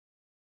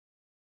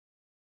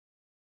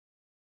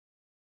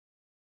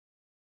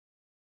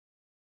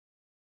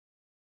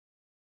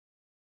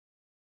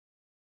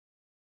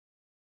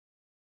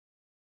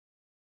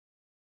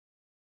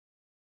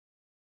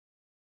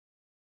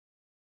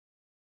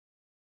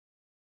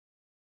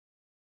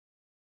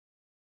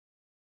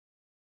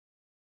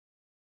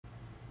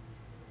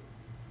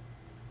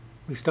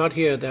We start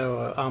here at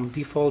our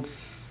default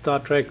Star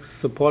Trek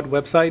support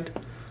website.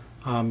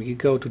 You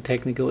go to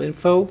technical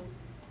info,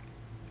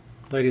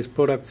 latest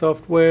product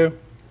software,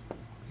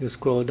 you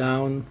scroll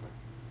down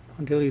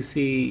until you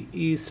see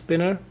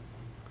eSpinner.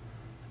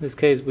 In this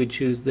case we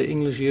choose the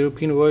English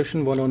European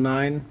version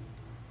 109.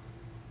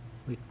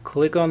 We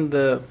click on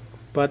the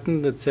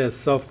button that says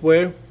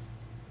software.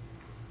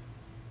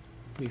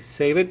 We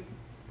save it.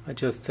 I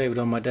just save it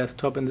on my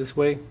desktop in this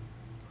way.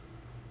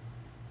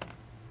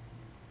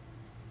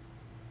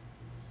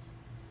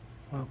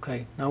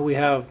 Okay, now we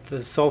have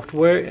the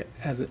software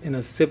in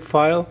a zip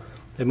file.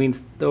 That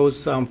means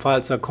those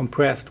files are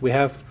compressed. We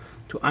have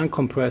to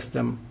uncompress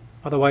them.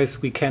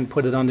 Otherwise we can't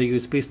put it on the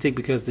USB stick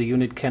because the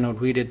unit cannot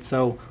read it.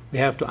 So we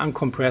have to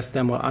uncompress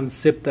them or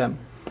unzip them.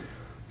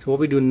 So what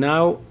we do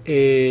now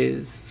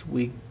is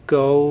we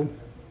go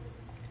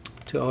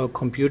to our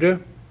computer,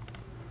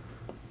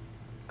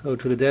 go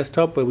to the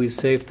desktop where we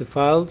save the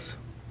files,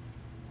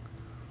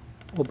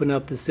 open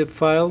up the zip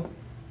file.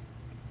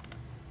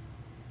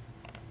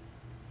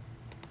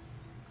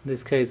 In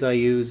this case I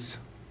use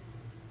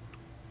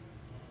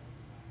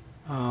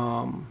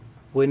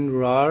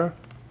WinRAR.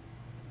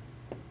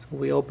 So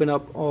we open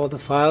up all the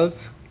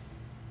files,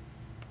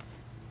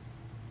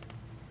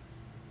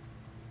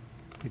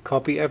 we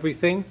copy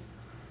everything,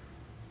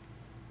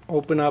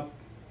 open up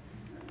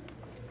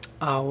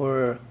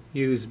our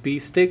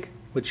USB stick,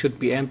 which should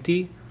be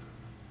empty,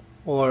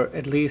 or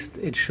at least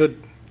it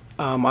should,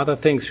 other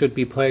things should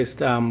be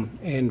placed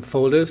in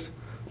folders.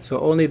 So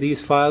only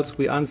these files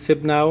we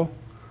unzip now.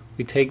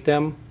 We take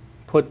them,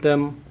 put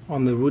them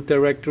on the root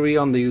directory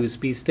on the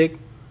USB stick,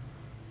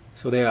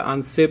 so they are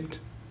unzipped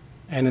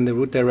and in the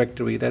root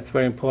directory. That's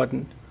very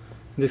important.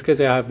 In this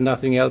case I have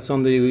nothing else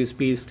on the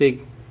USB stick.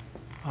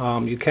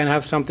 You can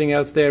have something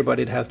else there, but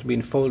it has to be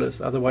in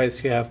folders,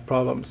 otherwise you have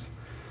problems.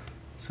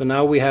 So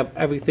now we have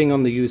everything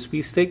on the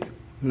USB stick.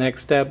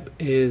 Next step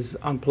is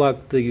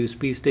unplug the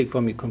USB stick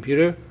from your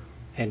computer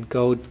and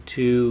go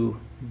to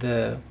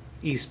the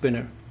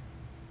eSpinner.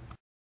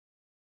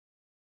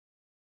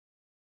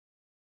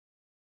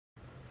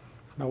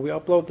 Now we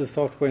upload the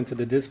software into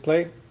the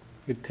display.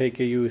 You take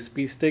a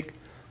USB stick,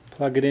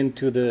 plug it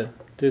into the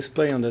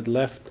display on the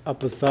left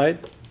upper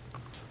side.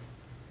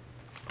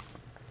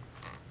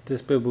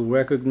 Display will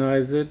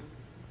recognize it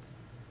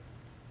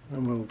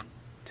and will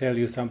tell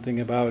you something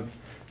about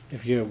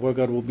if your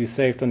workout will be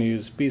saved on your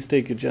USB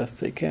stick. You just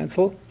say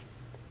cancel.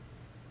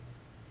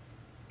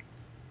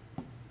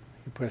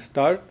 You press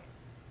start.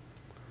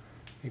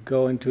 You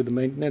go into the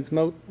maintenance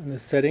mode in the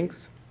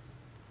settings.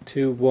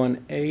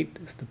 218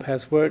 is the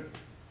password.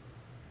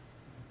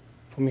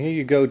 From here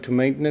you go to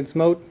maintenance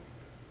mode.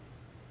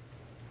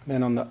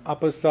 Then on the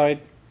upper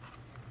side,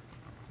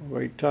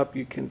 very top,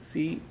 you can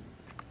see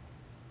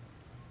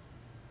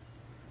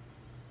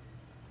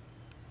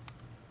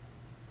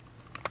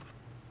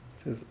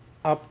it says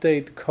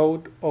update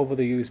code over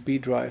the USB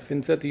drive.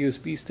 Insert the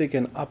USB stick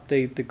and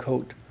update the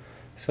code.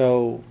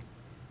 So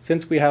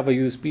since we have a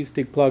USB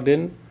stick plugged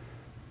in,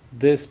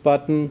 this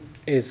button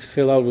is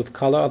filled out with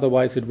color,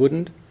 otherwise it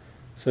wouldn't.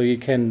 So you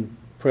can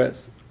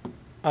press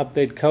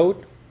update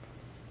code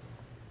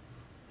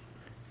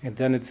and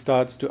then it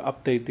starts to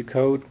update the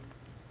code.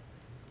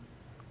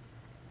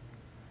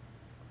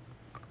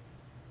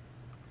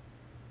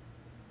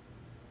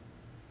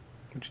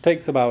 Which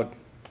takes about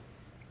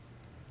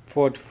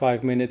 4 to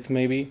 5 minutes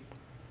maybe.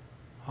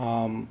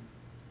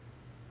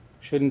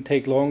 Shouldn't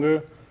take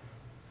longer,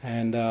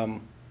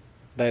 and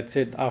that's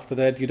it. After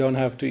that you don't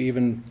have to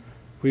even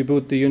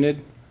reboot the unit.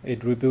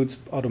 It reboots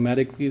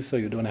automatically, so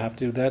you don't have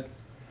to do that.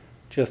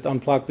 Just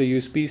unplug the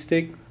USB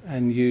stick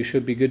and you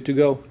should be good to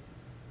go.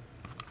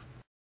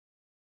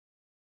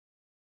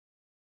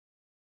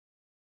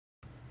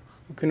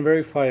 You can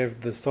verify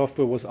if the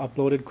software was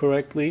uploaded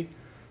correctly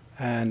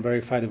and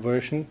verify the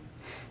version.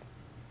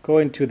 Go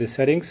into the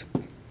settings,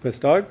 press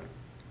start,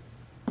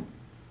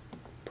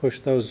 push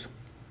those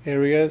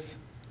areas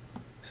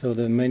so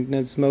the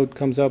maintenance mode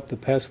comes up, the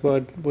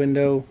password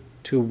window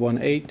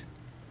 218,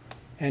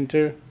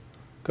 enter,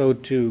 go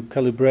to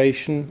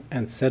calibration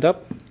and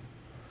setup,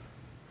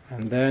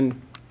 and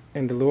then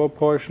in the lower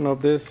portion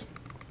of this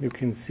you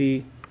can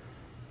see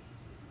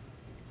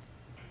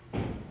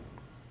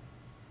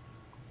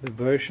the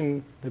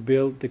version, the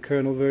build, the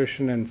kernel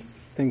version and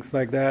things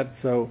like that.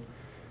 So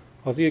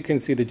also you can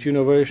see the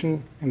Juno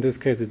version. In this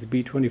case it's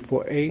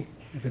B24A.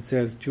 If it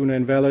says Juno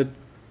invalid,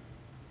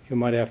 you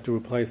might have to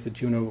replace the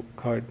Juno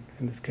card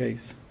in this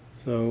case.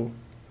 So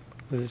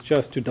this is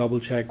just to double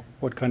check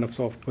what kind of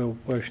software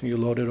version you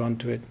loaded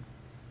onto it.